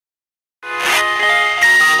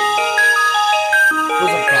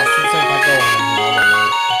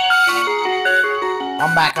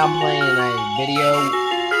I'm back. I'm playing a video.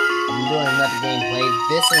 I'm doing another gameplay.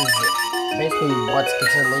 This is basically what's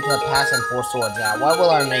considered Link to the Past and Four Swords. Now, what will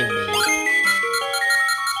our name be?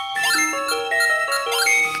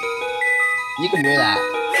 You can do that,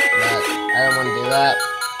 but I don't want to do that.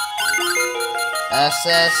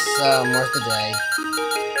 Where's the J?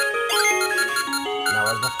 Now,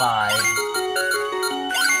 where's the 5?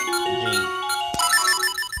 G.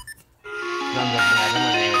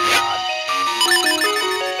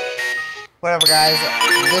 Whatever, guys.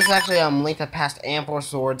 This is actually Link to the Past and Four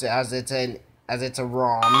Swords, as it's a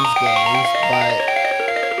ROMs game, but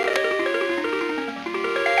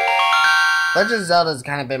Legend of Zelda has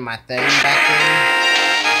kind of been my thing back then.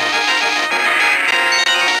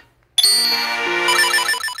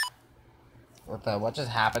 What just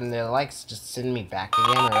happened? They're like just sending me back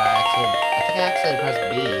again, or I think I actually pressed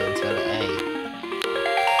B instead of A.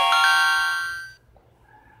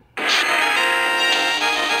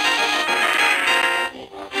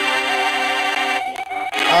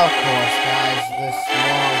 Of course, guys, this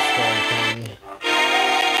long story thing.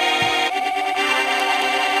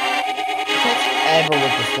 It takes ever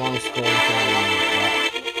with this long story thing.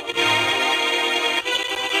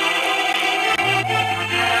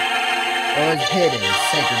 It was hidden,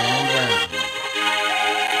 sacred, and underground.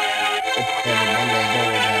 It's been one day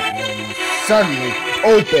door that will suddenly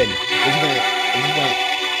open. It's going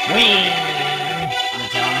wing. I'm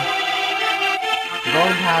telling you.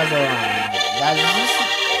 Golden powers are on. Guys,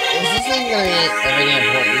 is this thing gonna be of any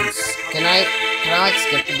importance? Can I like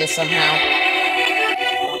skip to this somehow?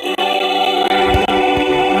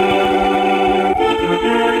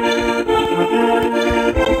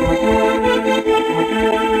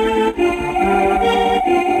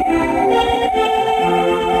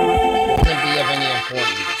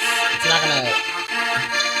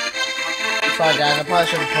 Sorry guys, I probably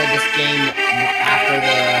should have played this game after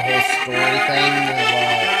the whole story thing.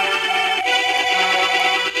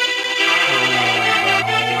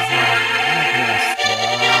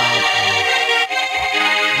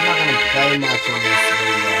 I'm not gonna play much in this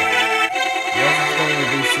video. We're just gonna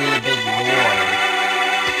be seeing a big war.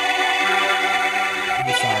 I'm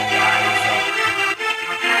sorry guys.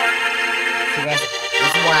 So guys, this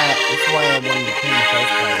is why I wanted to play in the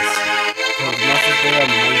first place. Because most of the video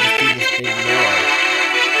might just be this big war.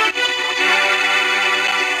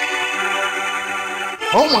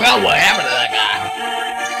 Oh my god, what happened to that guy?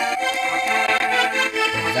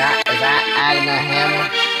 Is that Agna him?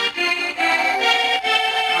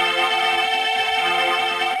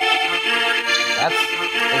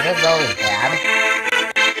 Is that Zelda's dad?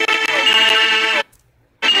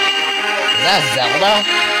 Is that Zelda?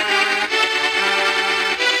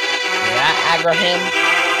 Is that Abraham?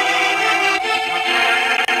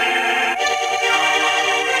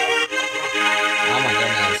 Oh my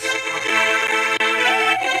goodness.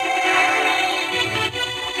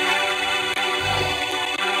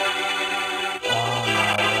 Oh no,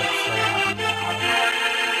 what's so happening now?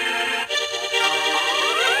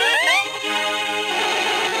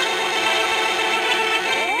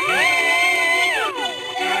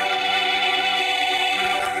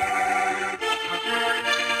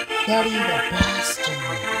 Daddy, you bastard.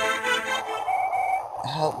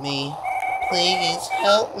 Help me. Please,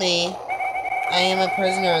 help me. I am a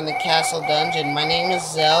prisoner in the castle dungeon. My name is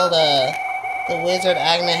Zelda. The wizard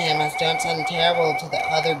Agnaham has done something terrible to the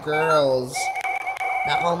other girls.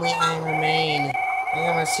 Not only I remain,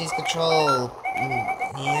 I must seize control.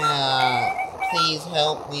 Yeah, please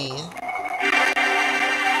help me.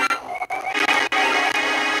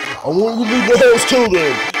 I want you to leave the house till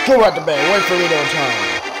then. Go right to bed. Wait for me to return.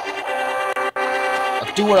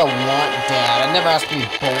 I'll do what I want, Dad. I never asked to be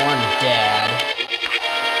born, Dad.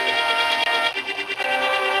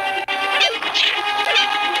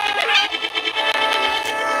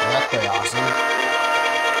 That's pretty awesome.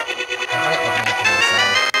 I might open it to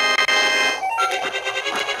myself.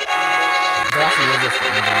 They actually use this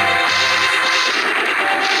for engineering things.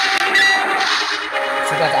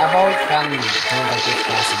 So guys, I've always found games like this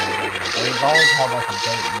fascinating. They've always had like a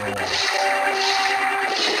great lore.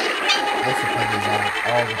 I used to play these all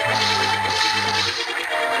the time.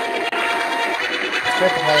 It's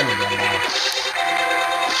great to play them again now.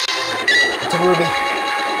 It's a ruby.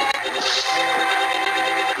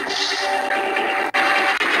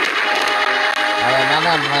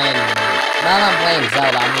 Now that I'm playing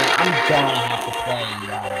Zelda, I'm gonna have to play,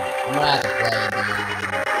 I'm gonna have to play the,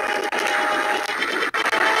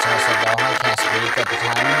 so I said, well, I can't speak at the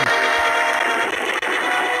time.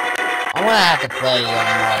 I'm gonna have to play,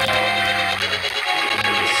 Mario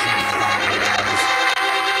and see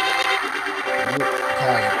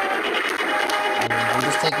the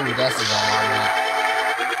taking guesses on that.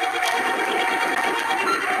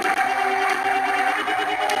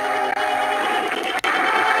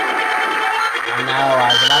 No,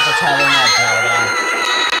 I was about to tell him that, Zelda.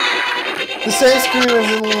 The same screen was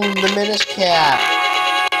in the Minish Cap.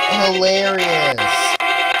 Hilarious.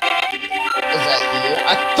 Is that you?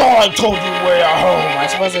 I thought I told you where you're home. I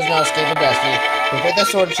suppose there's no escape of destiny. Prepare the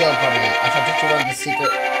sword and shield from me. I shall teach you one of the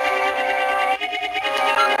secret.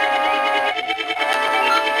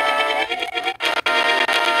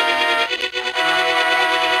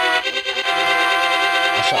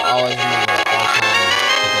 I shall always remember all time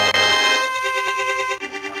together.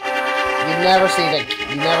 You never see the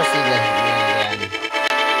man again.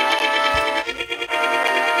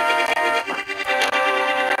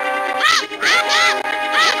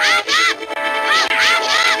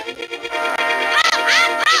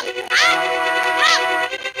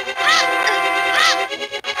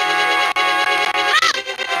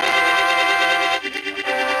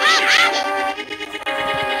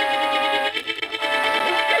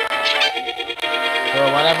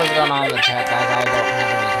 Whatever's going on in the chat, guys, I don't have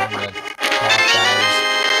any time to talk, guys.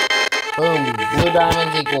 Boom. Blue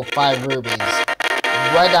diamonds equal 5 rubies.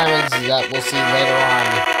 Red diamonds that we'll see later on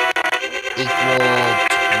equal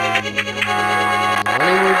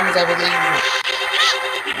 20 rubies, I believe.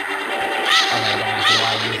 Okay, don't have to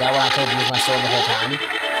lie. Use that one. I told you to use my sword the whole time.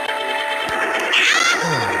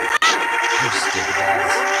 You stupid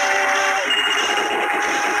guys.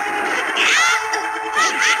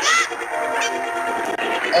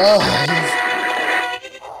 Oh,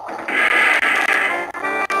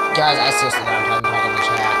 guys, I seriously don't have time to talk in the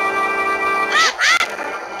chat.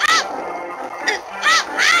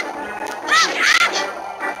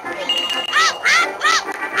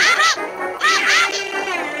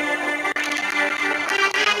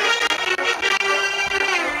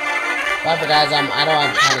 But guys, I don't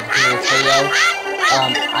have time to continue this video.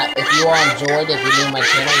 If you all enjoyed, if you're new to my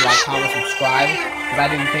channel, like, comment, subscribe. Because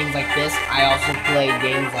I do things like this. I also play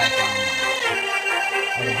games like, I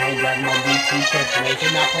play Dragon Ball GT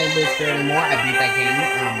Transformation. Not playing Blue Spirit anymore. I beat that game.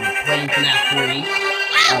 Playing FNAF 3.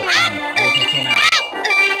 Okay, came out.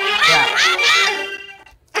 Yeah.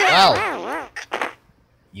 Well,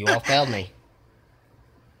 you all failed me.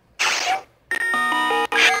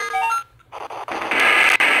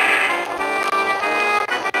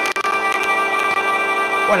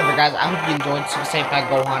 Whatever, guys. I hope you enjoyed.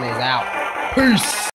 SSJ5G is out. Peace!